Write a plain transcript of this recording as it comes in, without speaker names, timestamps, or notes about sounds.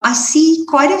I see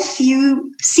quite a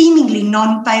few seemingly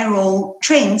non-payroll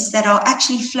trends that are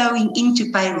actually flowing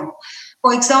into payroll.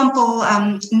 For example,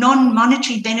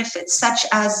 non-monetary benefits such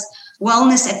as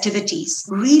wellness activities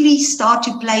really start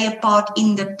to play a part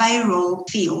in the payroll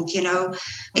field.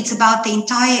 It's about the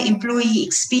entire employee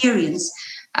experience.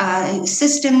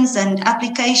 Systems and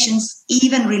applications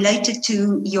even related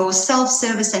to your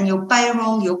self-service and your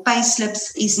payroll, your pay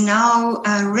slips is now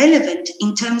relevant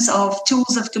in terms of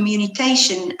tools of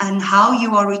communication and how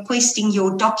you are requesting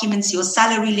your documents, your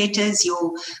salary letters,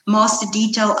 your master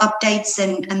detail updates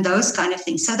and those kind of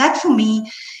things. So that for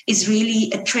me is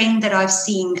really a trend that I've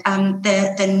seen.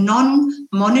 The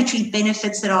non-monetary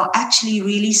benefits that are actually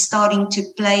really starting to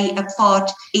play a part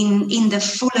in the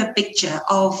fuller picture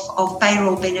of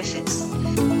payroll benefits.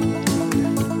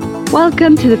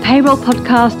 Welcome to the Payroll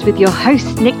Podcast with your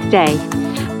host, Nick Day.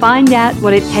 Find out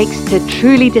what it takes to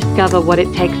truly discover what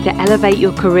it takes to elevate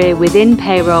your career within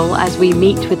payroll as we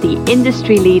meet with the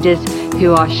industry leaders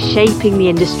who are shaping the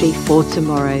industry for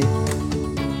tomorrow.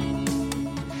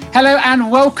 Hello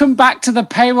and welcome back to the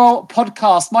Payroll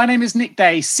Podcast. My name is Nick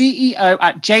Day, CEO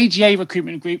at JGA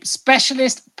Recruitment Group,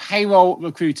 specialist payroll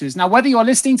recruiters. Now, whether you're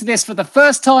listening to this for the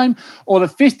first time or the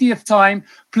 50th time,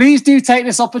 please do take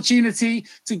this opportunity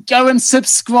to go and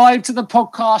subscribe to the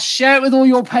podcast, share it with all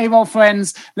your payroll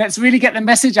friends. Let's really get the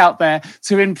message out there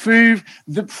to improve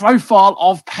the profile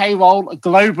of payroll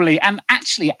globally. And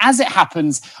actually, as it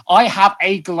happens, I have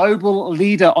a global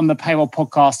leader on the Payroll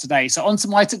Podcast today. So on to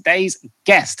my today's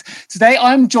guest. Today,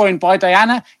 I'm joined by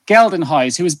Diana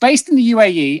Geldenhuys, who is based in the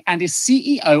UAE and is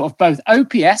CEO of both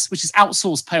OPS, which is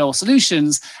Outsourced Payroll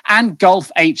Solutions, and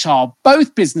Gulf HR,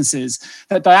 both businesses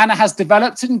that Diana has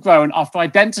developed and grown after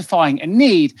identifying a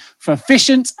need for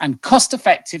efficient and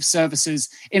cost-effective services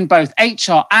in both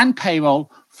HR and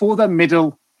payroll for the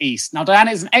Middle East. Now,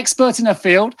 Diana is an expert in her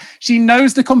field. She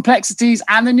knows the complexities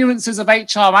and the nuances of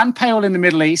HR and payroll in the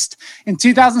Middle East. In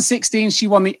 2016, she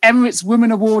won the Emirates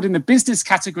Women Award in the business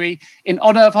category in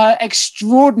honor of her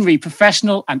extraordinary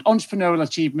professional and entrepreneurial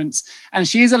achievements. And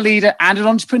she is a leader and an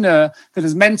entrepreneur that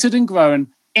has mentored and grown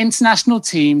international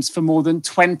teams for more than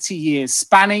 20 years,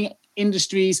 spanning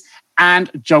industries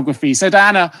and geography. So,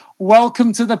 Diana,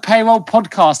 welcome to the Payroll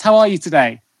Podcast. How are you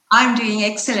today? I'm doing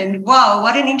excellent. Wow,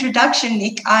 what an introduction,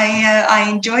 Nick. I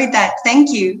enjoyed that.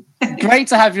 Thank you. Great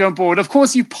to have you on board. Of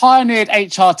course, you pioneered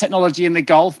HR technology in the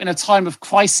Gulf in a time of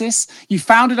crisis. You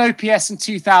founded OPS in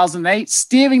 2008,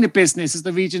 steering the business as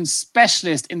the region's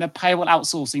specialist in the payroll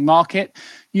outsourcing market.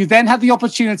 You then had the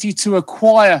opportunity to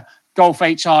acquire Gulf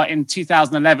HR in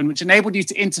 2011, which enabled you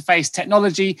to interface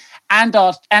technology and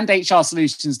HR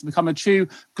solutions to become a true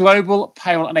global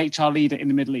payroll and HR leader in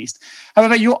the Middle East.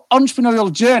 However, your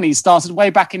entrepreneurial journey started way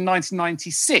back in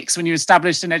 1996 when you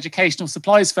established an educational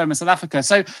supplies firm in South Africa.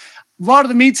 So rather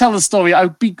than me tell the story, it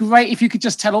would be great if you could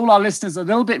just tell all our listeners a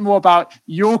little bit more about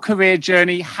your career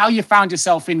journey, how you found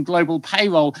yourself in global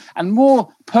payroll, and more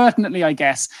pertinently, I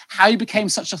guess, how you became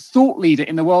such a thought leader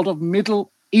in the world of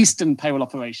Middle Eastern payroll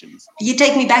operations. You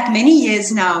take me back many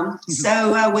years now.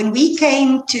 So when we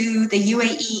came to the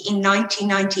UAE in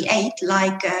 1998,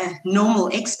 like normal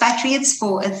expatriates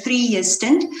for a 3-year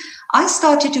stint, I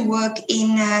started to work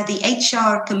in the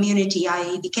HR community.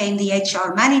 I became the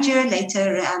HR manager,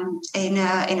 later in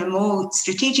a more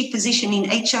strategic position in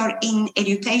HR in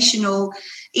educational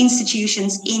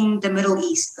institutions in the Middle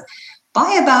East.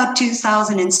 By about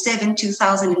 2007,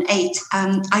 2008,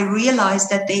 I realized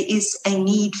that there is a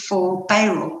need for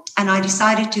payroll, and I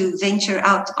decided to venture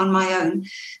out on my own.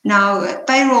 Now,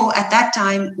 payroll at that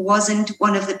time wasn't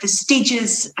one of the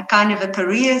prestigious kind of a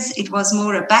careers. It was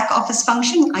more a back office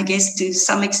function. I guess to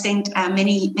some extent,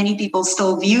 many people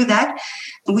still view that.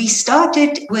 We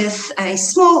started with a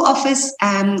small office.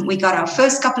 We got our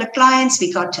first couple of clients.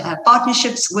 We got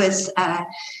partnerships with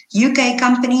UK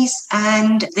companies,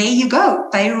 and there you go.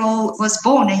 Payroll was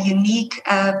born, a unique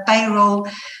payroll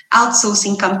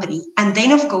outsourcing company. And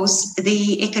then, of course,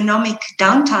 the economic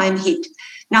downtime hit.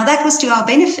 Now, that was to our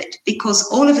benefit because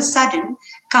all of a sudden,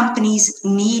 companies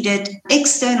needed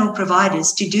external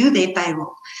providers to do their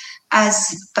payroll.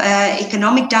 As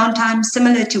economic downtime,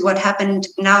 similar to what happened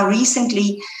now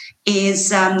recently,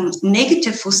 is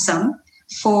negative for some.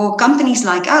 For companies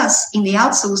like us in the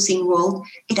outsourcing world,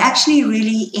 it actually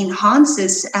really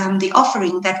enhances the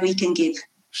offering that we can give.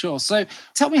 Sure. So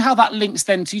tell me how that links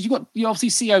then to, you obviously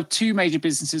CEO of two major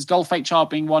businesses, Gulf HR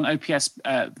being one, OPS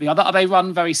the other. Are they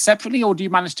run very separately, or do you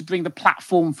manage to bring the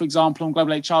platform, for example, on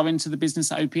global HR into the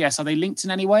business at OPS? Are they linked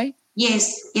in any way?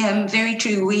 Yes, very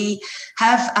true. We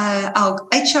have our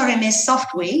HRMS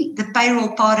software, the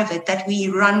payroll part of it that we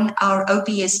run our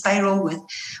OPS payroll with.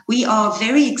 We are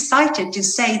very excited to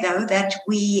say, though, that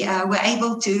we were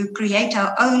able to create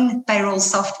our own payroll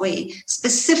software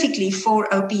specifically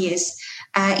for OPS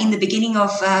in the beginning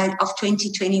of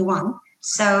 2021.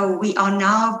 So we are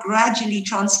now gradually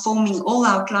transforming all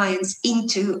our clients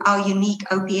into our unique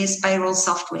OPS payroll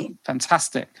software.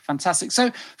 Fantastic. So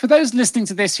for those listening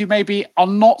to this who maybe are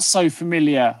not so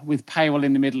familiar with payroll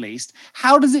in the Middle East,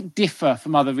 how does it differ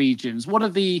from other regions? What are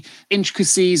the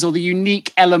intricacies or the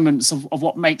unique elements of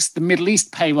what makes the Middle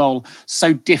East payroll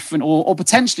so different or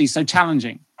potentially so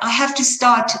challenging? I have to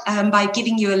start by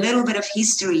giving you a little bit of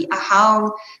history of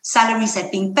how salaries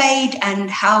had been paid and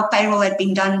how payroll had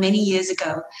been done many years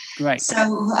ago. Great.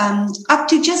 So up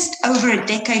to just over a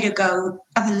decade ago,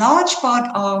 a large part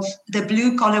of the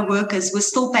blue-collar workers were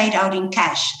still paid out in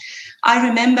cash. I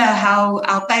remember how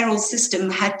our payroll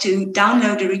system had to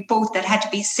download a report that had to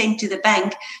be sent to the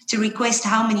bank to request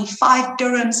how many 5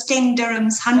 dirhams, 10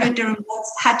 dirhams, 100 dirhams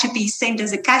had to be sent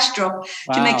as a cash drop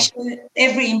to make sure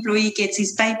every employee gets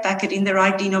his pay packet in the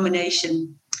right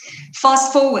denomination.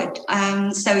 Fast forward,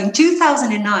 so in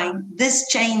 2009, this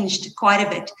changed quite a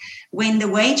bit when the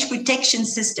wage protection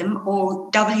system, or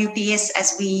WPS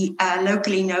as we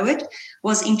locally know it,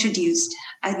 was introduced.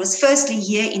 It was firstly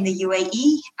here in the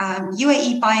UAE.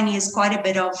 UAE pioneers quite a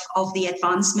bit of the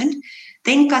advancement.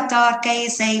 Then Qatar,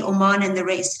 KSA, Oman, and the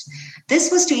rest.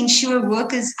 This was to ensure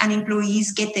workers and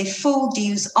employees get their full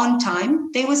dues on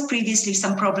time. There was previously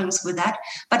some problems with that.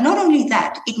 But not only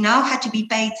that, it now had to be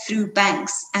paid through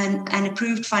banks and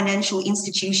approved financial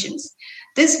institutions.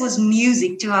 This was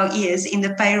music to our ears in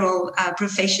the payroll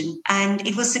profession. And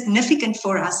it was significant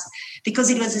for us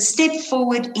because it was a step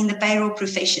forward in the payroll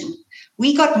profession.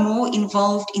 We got more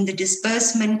involved in the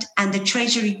disbursement and the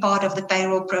treasury part of the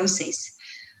payroll process.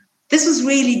 This was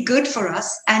really good for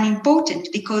us and important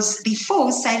because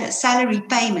before salary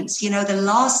payments, the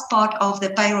last part of the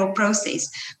payroll process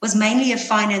was mainly a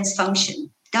finance function.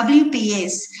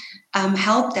 WPS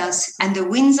helped us, and the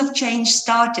winds of change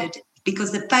started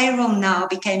because the payroll now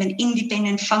became an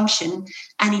independent function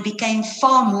and it became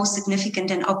far more significant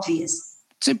and obvious.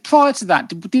 So prior to that,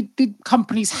 did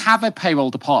companies have a payroll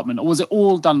department, or was it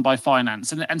all done by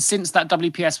finance? And since that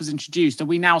WPS was introduced, are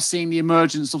we now seeing the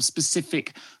emergence of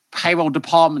specific payroll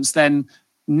departments then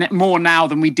more now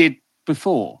than we did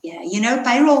before? Yeah,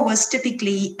 payroll was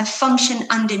typically a function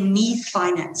underneath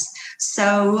finance.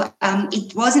 So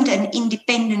it wasn't an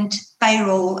independent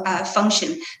payroll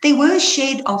function. There were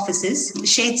shared offices,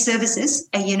 shared services.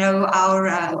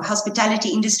 Our hospitality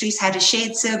industries had a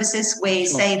shared services where,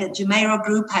 say, the Jumeirah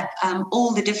Group had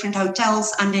all the different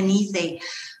hotels underneath there.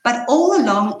 But all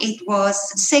along, it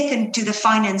was second to the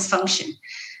finance function.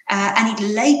 And it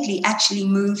lately actually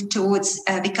moved towards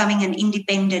becoming an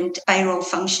independent payroll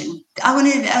function. I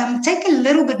want to take a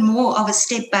little bit more of a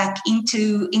step back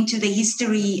into the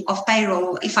history of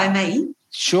payroll, if I may.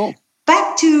 Sure.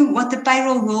 Back to what the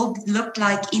payroll world looked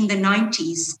like in the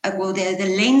 90s.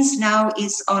 The lens now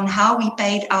is on how we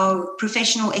paid our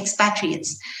professional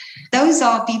expatriates. Those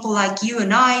are people like you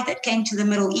and I that came to the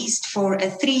Middle East for a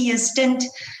 3-year stint.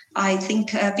 I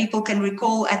think people can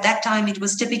recall at that time it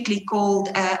was typically called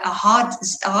a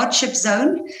hardship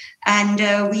zone,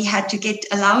 and we had to get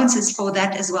allowances for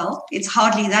that as well. It's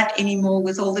hardly that anymore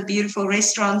with all the beautiful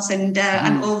restaurants and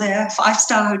all the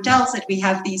 5-star hotels that we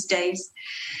have these days.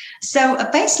 So a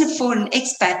payslip for an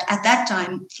expat at that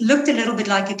time looked a little bit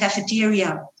like a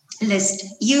cafeteria list.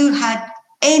 You had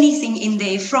anything in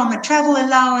there from a travel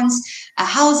allowance, a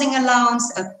housing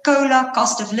allowance, a COLA,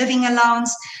 cost of living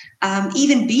allowance,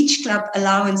 even beach club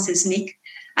allowances, Nick,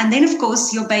 and then, of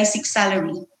course, your basic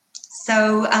salary.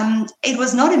 So it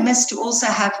was not amiss to also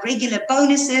have regular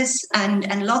bonuses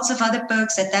and lots of other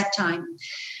perks at that time.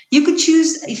 You could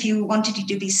choose if you wanted it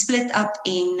to be split up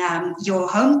in your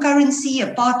home currency,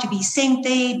 a part to be sent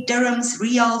there, dirhams,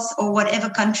 riyals, or whatever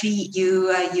country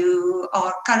you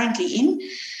are currently in.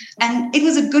 And it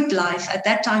was a good life at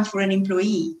that time for an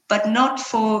employee, but not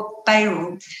for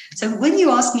payroll. So when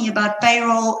you ask me about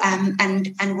payroll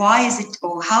and why is it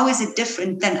or how is it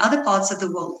different than other parts of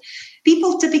the world,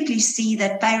 people typically see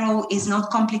that payroll is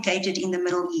not complicated in the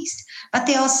Middle East, but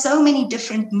there are so many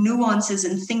different nuances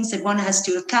and things that one has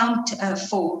to account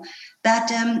for that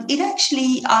it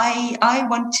actually, I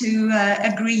want to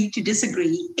agree to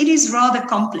disagree. It is rather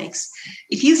complex.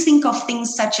 If you think of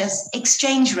things such as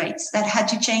exchange rates that had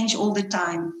to change all the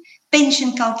time,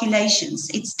 pension calculations.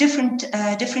 It's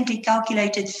differently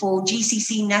calculated for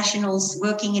GCC nationals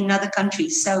working in other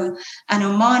countries. So an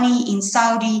Omani in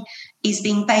Saudi is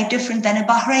being paid different than a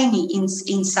Bahraini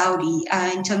in Saudi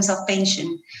in terms of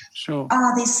pension. Sure.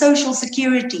 There's social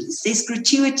securities, there's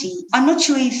gratuity. I'm not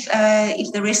sure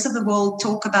if the rest of the world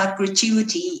talk about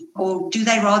gratuity, or do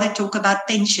they rather talk about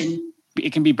pension?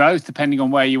 It can be both depending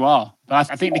on where you are. But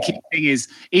I think the key thing is,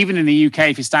 even in the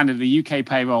UK, if you're standard the UK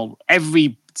payroll,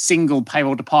 every single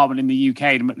payroll department in the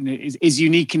UK is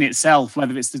unique in itself,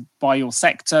 whether it's by your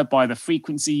sector, by the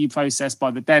frequency you process,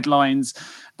 by the deadlines,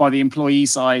 by the employee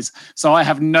size. So I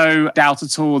have no doubt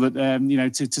at all that,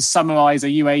 to summarize a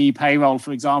UAE payroll,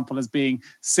 for example, as being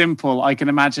simple, I can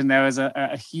imagine there is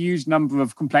a huge number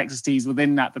of complexities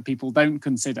within that people don't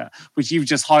consider, which you've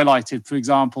just highlighted. For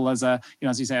example, as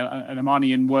as you say, an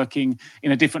Omanian working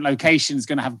in a different location is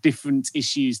going to have different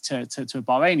issues to a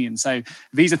Bahrainian. So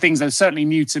these are things that are certainly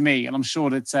new to me, and I'm sure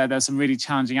that there's some really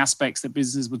challenging aspects that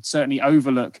businesses would certainly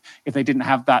overlook if they didn't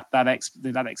have that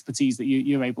expertise that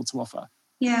you're able to offer.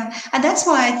 Yeah, and that's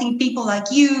why I think people like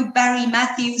you, Barry,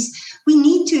 Matthews, we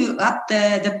need to up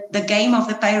the game of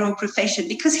the payroll profession,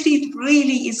 because it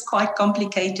really is quite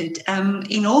complicated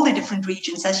in all the different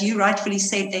regions. As you rightfully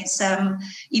said, there's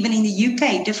even in the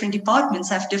UK, different departments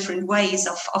have different ways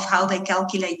of how they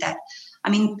calculate that. I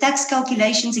mean, tax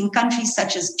calculations in countries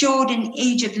such as Jordan,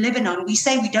 Egypt, Lebanon, we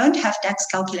say we don't have tax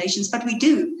calculations, but we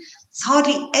do. It's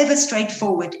hardly ever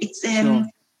straightforward. It's Sure.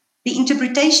 The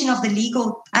interpretation of the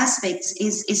legal aspects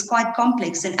is quite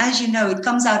complex. And as you know, it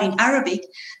comes out in Arabic.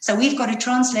 So we've got to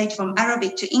translate from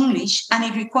Arabic to English, and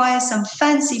it requires some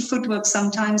fancy footwork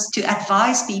sometimes to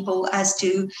advise people as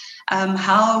to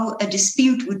how a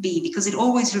dispute would be, because it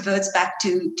always reverts back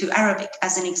to Arabic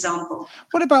as an example.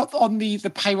 What about on the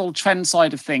payroll trend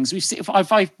side of things? We've seen, if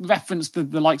I referenced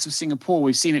the likes of Singapore,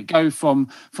 we've seen it go from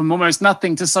almost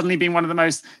nothing to suddenly being one of the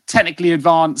most technically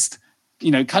advanced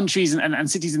countries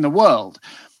and cities in the world.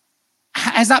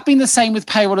 Has that been the same with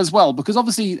payroll as well? Because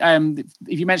obviously,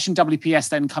 if you mentioned WPS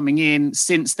then coming in,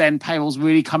 since then payroll's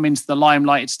really come into the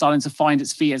limelight. It's starting to find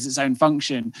its feet as its own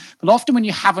function. But often when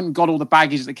you haven't got all the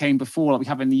baggage that came before, like we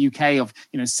have in the UK of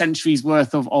centuries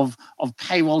worth of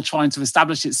payroll trying to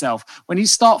establish itself, when you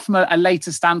start from a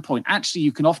later standpoint, actually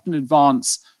you can often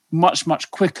advance much, much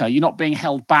quicker. You're not being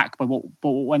held back by what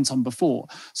went on before.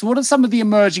 So what are some of the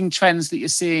emerging trends that you're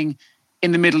seeing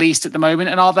in the Middle East at the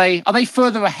moment, and are they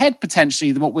further ahead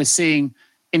potentially than what we're seeing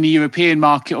in the European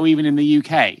market or even in the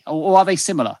UK, or are they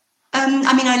similar?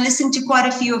 I listened to quite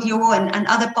a few of your and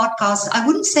other podcasts. I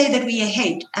wouldn't say that we're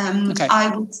ahead. Okay.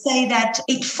 I would say that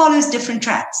it follows different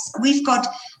tracks. We've got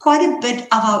quite a bit of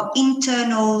our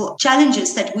internal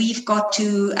challenges that we've got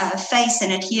to face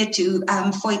and adhere to.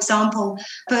 For example,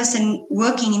 a person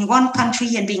working in one country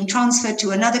and being transferred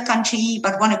to another country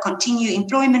but want to continue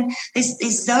employment.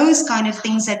 There's those kind of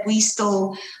things that we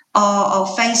still are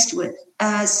faced with.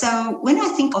 So when I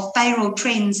think of payroll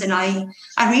trends, and I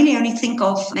really only think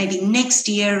of maybe next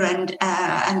year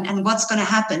and what's going to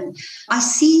happen, I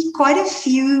see quite a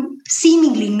few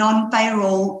seemingly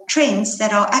non-payroll trends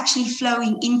that are actually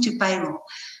flowing into payroll.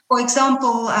 For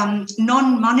example,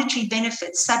 non-monetary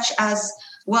benefits such as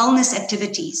wellness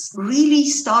activities really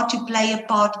start to play a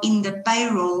part in the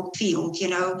payroll field.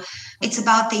 It's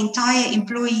about the entire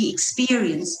employee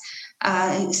experience.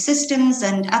 Systems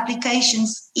and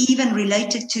applications even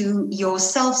related to your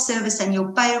self-service and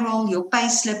your payroll, your pay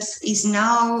slips, is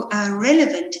now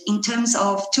relevant in terms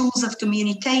of tools of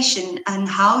communication and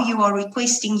how you are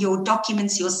requesting your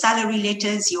documents, your salary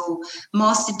letters, your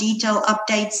master detail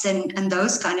updates and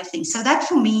those kind of things. So that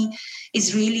for me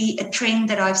is really a trend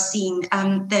that I've seen.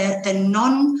 The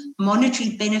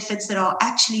non-monetary benefits that are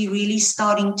actually really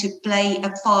starting to play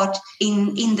a part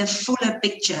in the fuller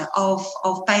picture of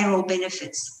payroll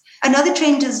benefits. Another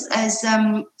trend is as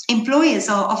employers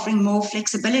are offering more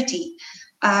flexibility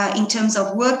in terms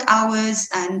of work hours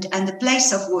and the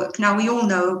place of work. Now, we all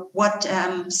know what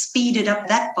speeded up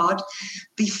that part.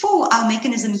 Before, our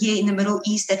mechanism here in the Middle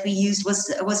East that we used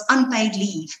was unpaid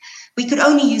leave. We could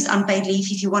only use unpaid leave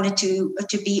if you wanted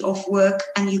to be off work,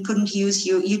 and you couldn't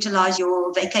utilize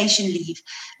your vacation leave.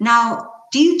 Now,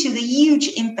 due to the huge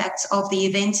impacts of the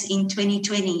events in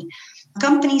 2020,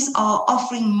 companies are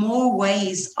offering more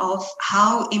ways of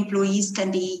how employees can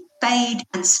be paid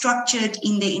and structured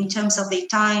in terms of their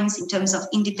times, in terms of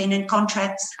independent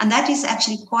contracts. And that is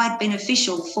actually quite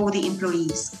beneficial for the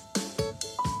employees.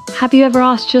 Have you ever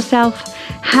asked yourself,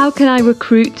 how can I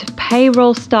recruit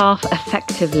payroll staff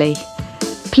effectively?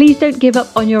 Please don't give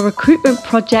up on your recruitment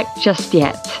project just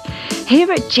yet. Here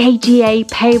at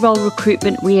JGA Payroll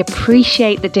Recruitment, we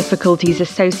appreciate the difficulties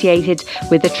associated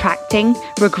with attracting,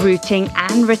 recruiting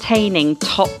and retaining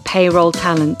top payroll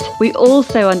talent. We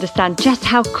also understand just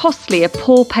how costly a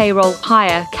poor payroll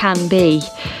hire can be.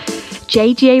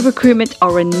 JGA Recruitment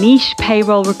are a niche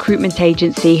payroll recruitment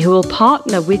agency who will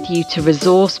partner with you to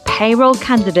resource payroll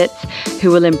candidates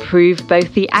who will improve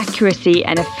both the accuracy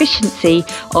and efficiency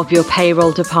of your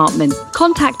payroll department.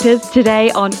 Contact us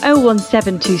today on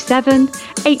 01727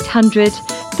 800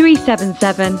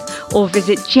 377 or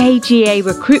visit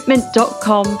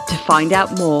jgarecruitment.com to find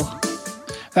out more.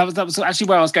 That was actually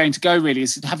where I was going to go, really,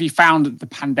 is have you found the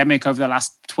pandemic over the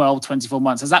last 12, 24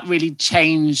 months, has that really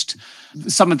changed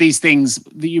some of these things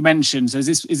that you mentioned? So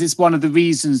is this one of the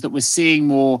reasons that we're seeing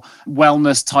more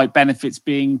wellness type benefits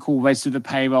being incorporated through the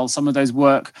payroll, some of those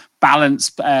work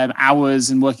balance hours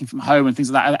and working from home and things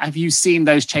like that? Have you seen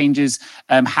those changes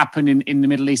happen in the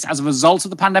Middle East as a result of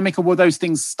the pandemic, or were those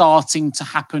things starting to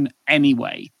happen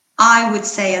anyway? I would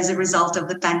say as a result of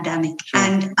the pandemic. Sure.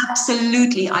 And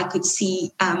absolutely, I could see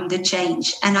the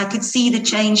change. And I could see the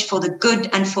change for the good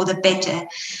and for the better.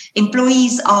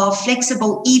 Employees are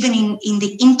flexible even in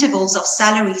the intervals of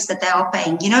salaries that they are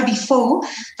paying. You know, before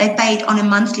they paid on a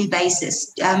monthly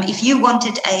basis. If you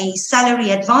wanted a salary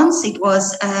advance, it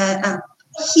was a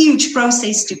huge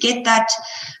process to get that.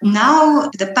 Now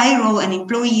the payroll and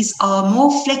employees are more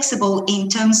flexible in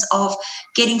terms of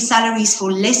getting salaries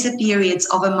for lesser periods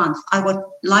of a month. I would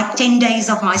like 10 days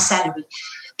of my salary.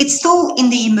 It's still in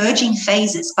the emerging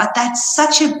phases, but that's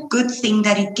such a good thing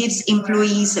that it gives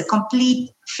employees a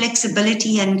complete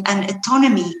flexibility and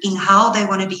autonomy in how they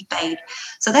want to be paid.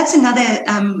 So that's another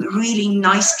really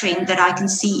nice trend that I can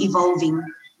see evolving.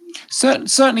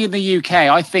 Certainly in the UK,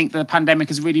 I think the pandemic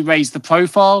has really raised the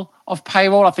profile of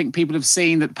payroll. I think people have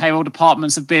seen that payroll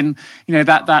departments have been,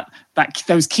 that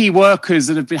those key workers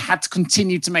that have had to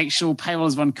continue to make sure payroll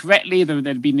is run correctly.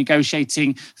 They've been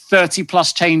negotiating 30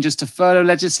 plus changes to furlough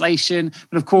legislation.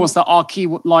 But of course, there are key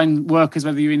line workers,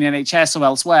 whether you're in the NHS or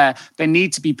elsewhere, they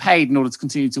need to be paid in order to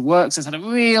continue to work. So it's had a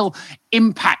real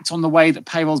impact on the way that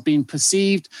payroll is being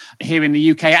perceived here in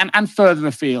the UK and further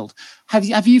afield.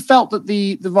 Have you felt that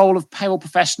the role of payroll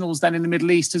professionals then in the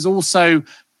Middle East has also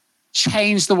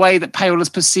changed the way that payroll is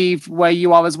perceived where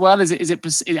you are as well? Has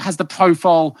the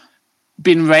profile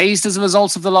been raised as a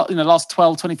result of the last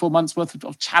 12, 24 months worth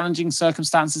of challenging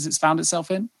circumstances it's found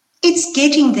itself in? It's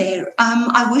getting there.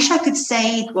 I wish I could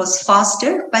say it was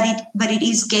faster, but it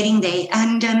is getting there.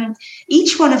 And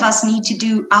each one of us need to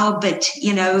do our bit,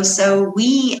 So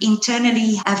we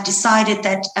internally have decided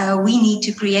that we need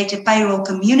to create a payroll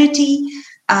community.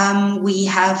 We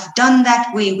have done that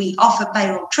where we offer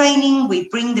payroll training, we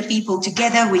bring the people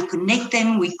together, we connect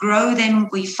them, we grow them,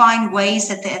 we find ways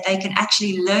that they can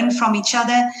actually learn from each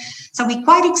other. So we're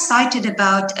quite excited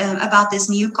about this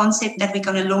new concept that we're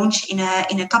going to launch in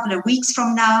a couple of weeks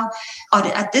from now.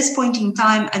 At this point in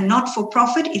time, a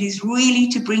not-for-profit, it is really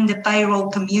to bring the payroll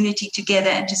community together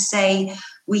and to say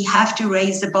we have to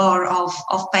raise the bar of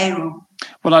payroll.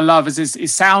 What I love is it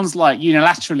sounds like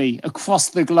unilaterally across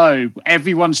the globe,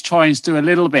 everyone's trying to do a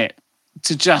little bit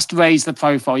to just raise the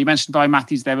profile. You mentioned Barry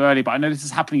Matthews there earlier, but I know this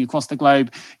is happening across the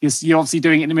globe. You're obviously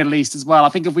doing it in the Middle East as well. I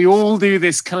think if we all do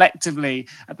this collectively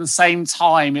at the same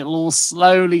time, it'll all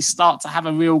slowly start to have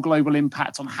a real global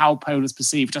impact on how payroll is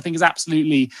perceived, which I think is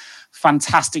absolutely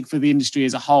fantastic for the industry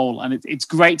as a whole. And it's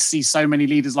great to see so many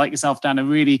leaders like yourself, Dan,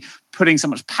 really putting so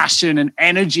much passion and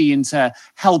energy into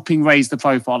helping raise the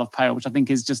profile of payroll, which I think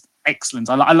is just excellent.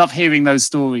 I love hearing those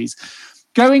stories.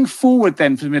 Going forward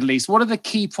then for the Middle East, what are the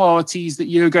key priorities that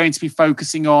you're going to be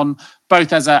focusing on,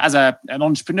 both as an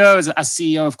entrepreneur, as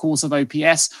CEO, of course, of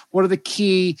OPS? What are the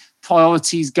key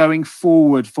priorities going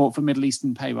forward for Middle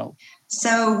Eastern payroll?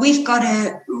 So we've got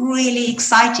a really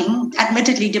exciting,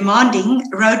 admittedly demanding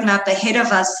roadmap ahead of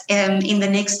us in the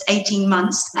next 18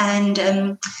 months.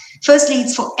 And firstly,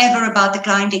 it's forever about the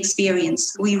client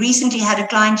experience. We recently had a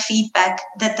client feedback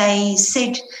that they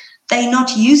said they're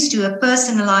not used to a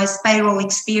personalized payroll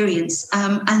experience,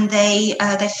 and they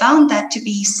found that to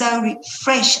be so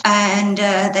fresh, and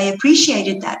they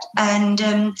appreciated that.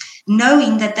 And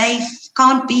knowing that they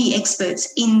can't be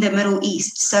experts in the Middle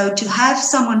East, so to have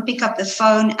someone pick up the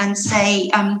phone and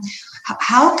say,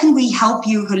 how can we help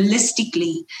you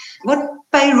holistically? What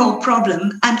payroll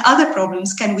problem and other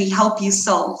problems can we help you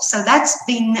solve? So that's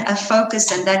been a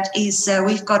focus, and that is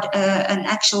we've got an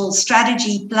actual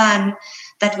strategy plan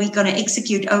that we're going to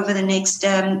execute over the next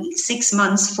 6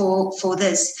 months for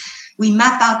this. We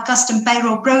map out custom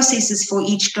payroll processes for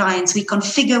each client. We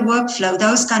configure workflow.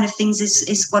 Those kind of things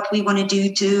is what we want to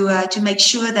do to make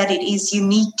sure that it is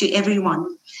unique to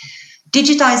everyone.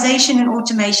 digitization and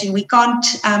automation. We can't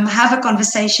have a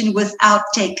conversation without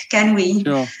tech, can we?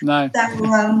 Sure, no.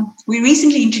 So we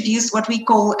recently introduced what we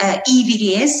call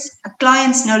EVDS.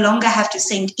 Clients no longer have to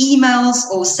send emails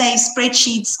or save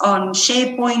spreadsheets on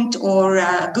SharePoint or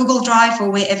Google Drive or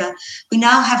wherever. We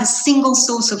now have a single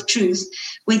source of truth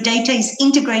where data is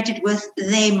integrated with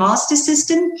their master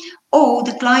system, or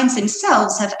the clients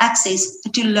themselves have access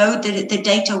to load the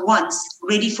data once,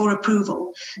 ready for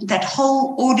approval. That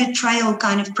whole audit trail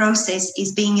kind of process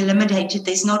is being eliminated.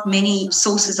 There's not many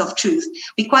sources of truth.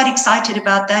 We're quite excited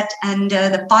about that, and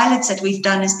the pilots that we've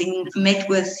done has been met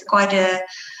with quite a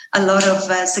lot of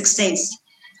success.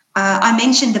 I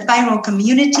mentioned the payroll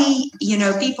community. You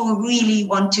know, people really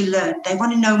want to learn. They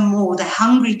want to know more. They're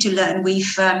hungry to learn.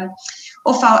 We've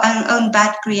off our own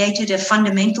bat created a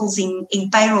fundamentals in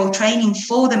payroll training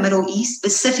for the Middle East,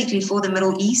 specifically for the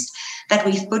Middle East, that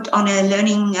we've put on a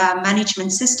learning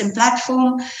management system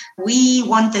platform. We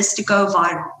want this to go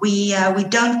viral. We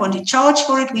don't want to charge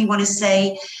for it. We want to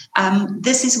say,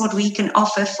 this is what we can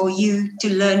offer for you to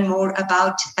learn more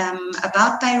about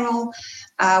payroll.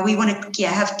 We want to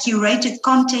have curated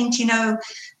content. You know,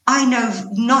 I know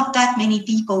not that many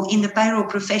people in the payroll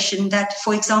profession that,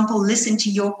 for example, listen to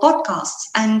your podcasts,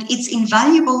 and it's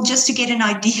invaluable just to get an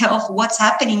idea of what's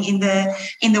happening in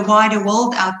the wider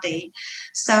world out there.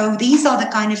 So these are the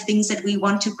kind of things that we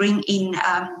want to bring in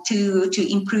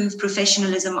to improve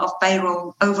professionalism of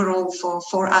payroll overall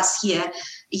for us here.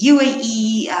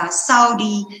 UAE,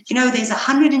 Saudi, you know, there's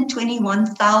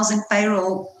 121,000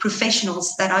 payroll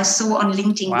professionals that I saw on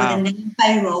LinkedIn. Wow. With the name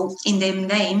payroll in their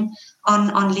name on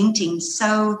LinkedIn.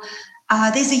 So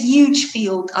there's a huge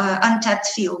field, untapped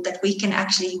field that we can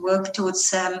actually work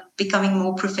towards becoming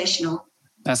more professional.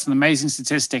 That's an amazing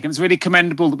statistic, and it's really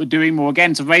commendable that we're doing more,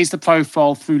 again, to raise the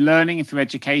profile through learning and through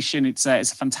education. It's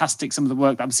fantastic, some of the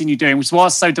work that I've seen you doing, which is why I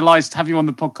was so delighted to have you on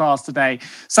the podcast today.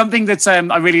 Something that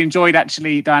I really enjoyed,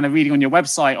 actually, Diana, reading on your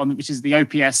website, which is the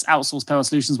OPS Outsourced Payroll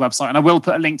Solutions website, and I will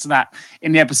put a link to that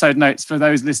in the episode notes for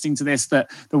those listening to this that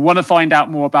want to find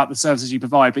out more about the services you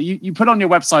provide. But you put on your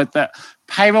website that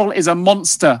payroll is a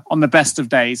monster on the best of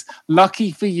days.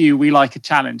 Lucky for you, we like a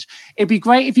challenge. It'd be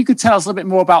great if you could tell us a little bit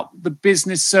more about the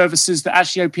business services that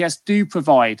actually OPS do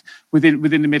provide within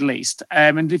the Middle East.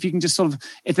 And if you can just sort of,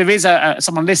 if there is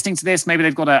someone listening to this, maybe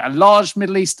they've got a large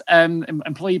Middle East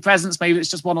employee presence, maybe it's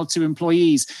just one or two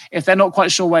employees. If they're not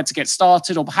quite sure where to get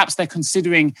started, or perhaps they're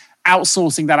considering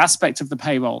outsourcing that aspect of the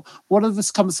payroll, what are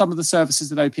some of the services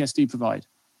that OPS do provide?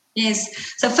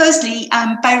 Yes. So firstly,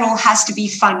 payroll has to be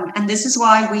fun. And this is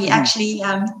why we actually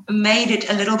made it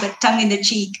a little bit tongue in the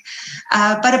cheek.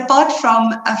 But apart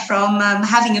from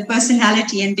having a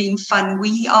personality and being fun,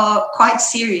 we are quite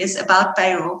serious about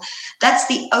payroll. That's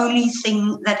the only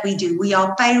thing that we do. We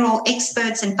are payroll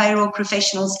experts and payroll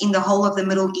professionals in the whole of the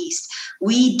Middle East.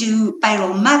 We do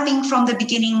payroll mapping from the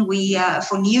beginning. We,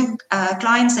 for new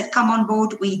clients that come on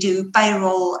board, we do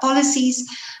payroll policies.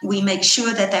 We make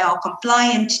sure that they are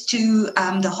compliant to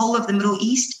the whole of the Middle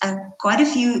East.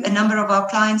 A number of our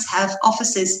clients have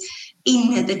offices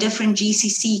in the different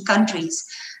GCC countries.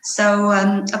 So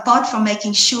apart from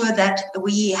making sure that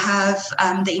we have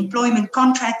the employment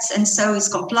contracts and so is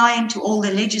compliant to all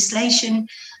the legislation,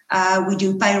 we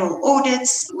do payroll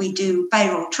audits, we do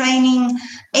payroll training,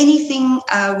 anything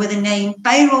with the name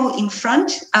payroll in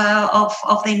front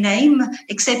of their name,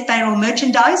 except payroll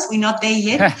merchandise. We're not there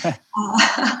yet.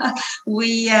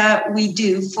 We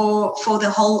do for the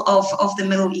whole of the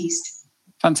Middle East.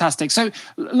 Fantastic. So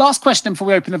last question before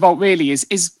we open the vault really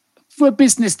is for a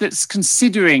business that's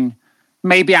considering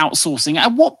maybe outsourcing,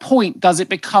 at what point does it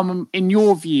become, in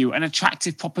your view, an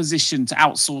attractive proposition to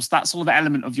outsource that sort of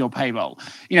element of your payroll?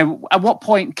 You know, at what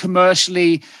point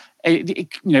commercially,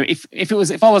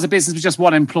 if I was a business with just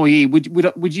one employee,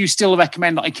 would you still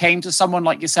recommend that I came to someone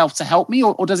like yourself to help me,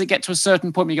 or does it get to a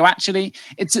certain point where you go, actually,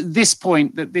 it's at this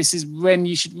point that this is when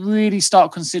you should really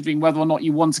start considering whether or not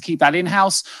you want to keep that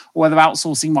in-house, or whether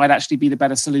outsourcing might actually be the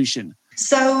better solution?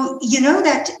 So, you know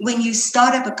that when you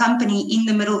start up a company in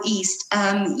the Middle East,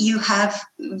 you have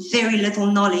very little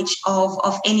knowledge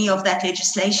of any of that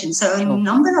legislation. So a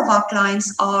number of our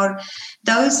clients are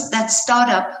those that start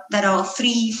up that are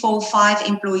 3, 4, 5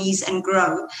 employees and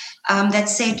grow, that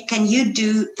said, can you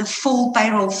do the full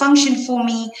payroll function for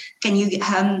me? Can you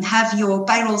have your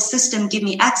payroll system give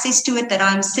me access to it, that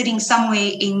I'm sitting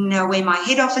somewhere in where my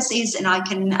head office is and I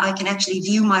can actually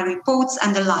view my reports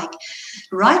and the like.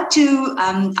 Right to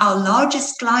our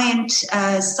largest client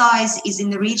size is in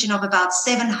the region of about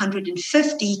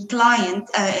 750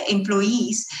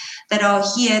 employees that are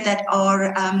here that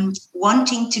are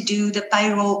wanting to do the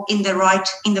payroll in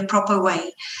the proper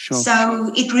way. Sure.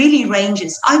 So it really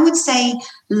ranges. I would say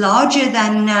larger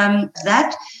than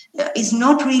that is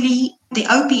not really the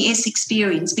OPS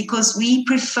experience, because we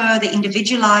prefer the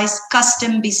individualized,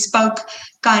 custom, bespoke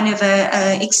kind of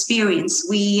a experience.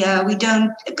 We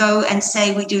don't go and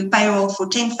say we do payroll for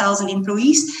 10,000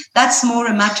 employees. That's more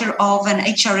a matter of an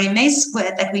HRMS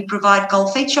that we provide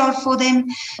Gulf HR for them,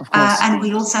 and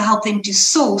we also help them to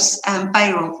source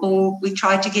payroll, or we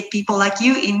try to get people like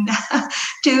you in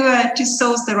to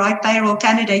source the right payroll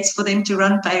candidates for them to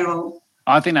run payroll.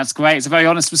 I think that's great. It's a very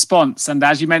honest response. And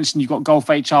as you mentioned, you've got Gulf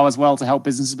HR as well to help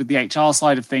businesses with the HR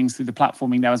side of things through the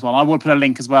platforming there as well. I will put a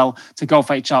link as well to Gulf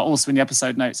HR also in the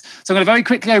episode notes. So I'm going to very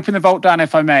quickly open the vault down,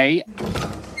 if I may.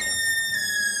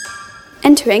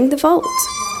 Entering the vault.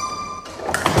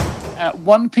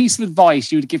 One piece of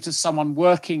advice you would give to someone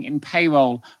working in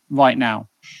payroll right now?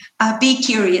 Be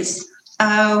curious.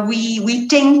 We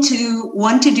tend to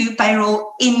want to do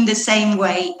payroll in the same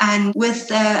way, and with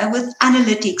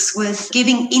analytics, with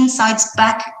giving insights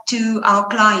back to our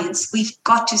clients, we've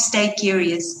got to stay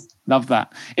curious. Love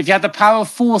that. If you had the power of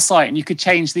foresight and you could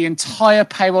change the entire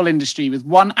payroll industry with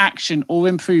one action or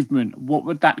improvement, what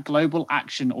would that global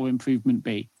action or improvement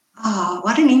be? Oh,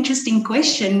 what an interesting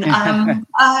question. There's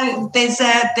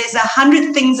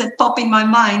 100 things that pop in my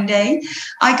mind. I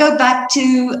go back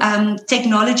to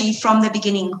technology from the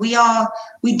beginning. We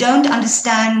don't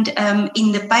understand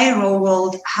in the payroll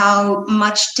world how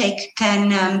much tech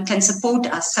can support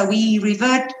us. So we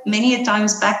revert many a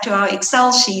times back to our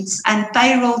Excel sheets, and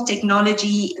payroll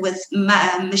technology with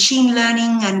machine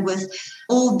learning and with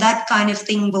all that kind of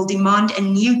thing will demand a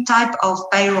new type of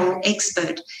payroll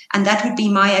expert. And that would be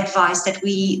my advice, that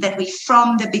we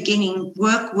from the beginning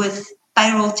work with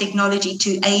payroll technology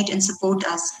to aid and support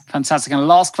us. Fantastic. And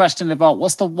last question, Levault,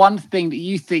 what's the one thing that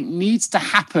you think needs to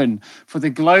happen for the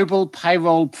global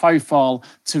payroll profile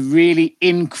to really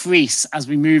increase as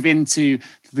we move into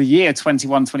the year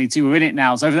 21-22? We're in it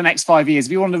now. So over the next 5 years,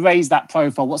 if you want to raise that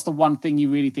profile, what's the one thing you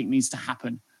really think needs to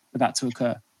happen for that to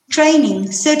occur?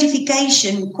 Training,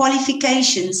 certification,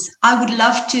 qualifications. I would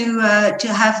love to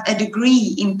have a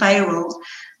degree in payroll,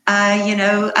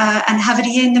 and have it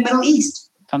here in the Middle East.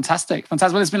 Fantastic. Well,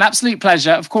 it's been an absolute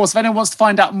pleasure. Of course, if anyone wants to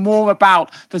find out more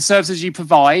about the services you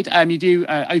provide, you do,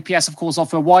 OPS, of course,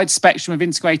 offer a wide spectrum of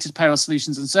integrated payroll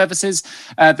solutions and services.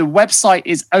 The website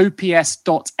is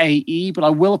ops.ae, but I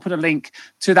will put a link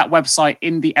to that website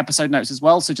in the episode notes as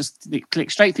well. So just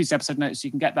click straight through to the episode notes so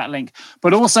you can get that link.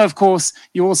 But also, of course,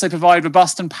 you also provide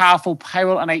robust and powerful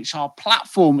payroll and HR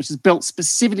platform, which is built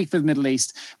specifically for the Middle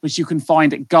East, which you can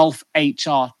find at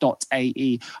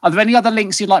gulfhr.ae. Are there any other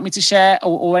links you'd like me to share,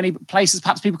 or any places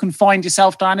perhaps people can find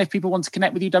yourself, Diana, if people want to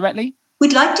connect with you directly?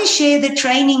 We'd like to share the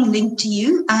training link to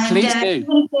you. And please do.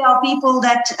 If there are people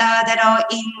that are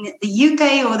in the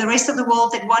UK or the rest of the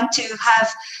world that want to have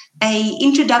an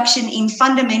introduction in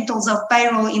fundamentals of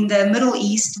payroll in the Middle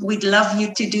East, we'd love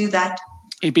you to do that.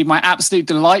 It'd be my absolute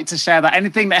delight to share that.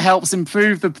 Anything that helps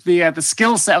improve the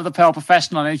skill set of the payroll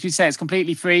professional. And as you say, it's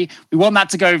completely free. We want that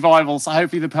to go viral. So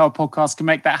hopefully the Payroll Podcast can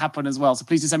make that happen as well. So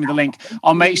please do send me the link.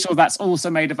 I'll make sure that's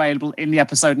also made available in the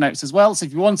episode notes as well. So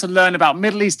if you want to learn about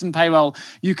Middle Eastern payroll,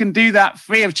 you can do that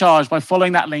free of charge by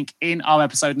following that link in our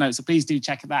episode notes. So please do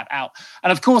check that out.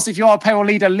 And of course, if you are a payroll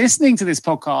leader listening to this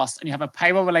podcast and you have a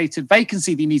payroll related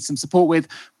vacancy that you need some support with,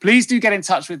 please do get in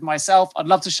touch with myself. I'd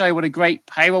love to show you what a great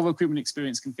payroll recruitment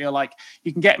experience can feel like.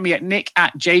 You can get me at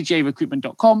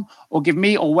nick@jjarecruitment.com, or give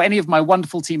me or any of my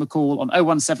wonderful team a call on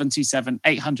 01727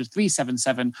 800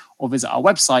 377, or visit our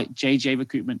website,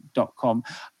 jjarecruitment.com.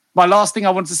 My last thing I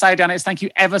wanted to say, Diana, is thank you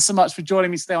ever so much for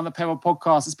joining me today on the Payroll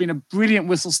Podcast. It's been a brilliant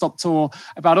whistle-stop tour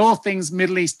about all things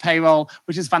Middle East payroll,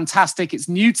 which is fantastic. It's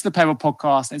new to the Payroll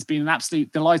Podcast, and it's been an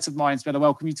absolute delight of mine to be able to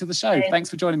welcome you to the show. Thanks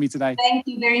for joining me today. Thank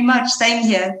you very much. Same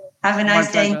here. Have a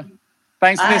nice day.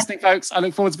 Thanks for listening, folks. I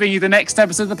look forward to bringing you the next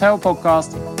episode of the Payroll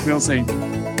Podcast real soon.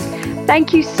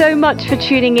 Thank you so much for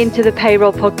tuning into the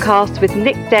Payroll Podcast with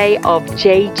Nick Day of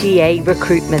JGA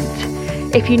Recruitment.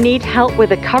 If you need help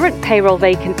with a current payroll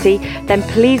vacancy, then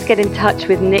please get in touch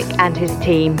with Nick and his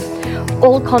team.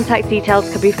 All contact details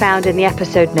can be found in the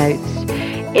episode notes.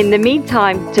 In the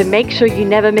meantime, to make sure you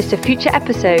never miss a future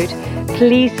episode,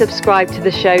 please subscribe to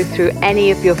the show through any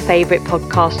of your favourite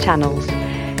podcast channels.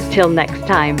 Till next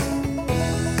time.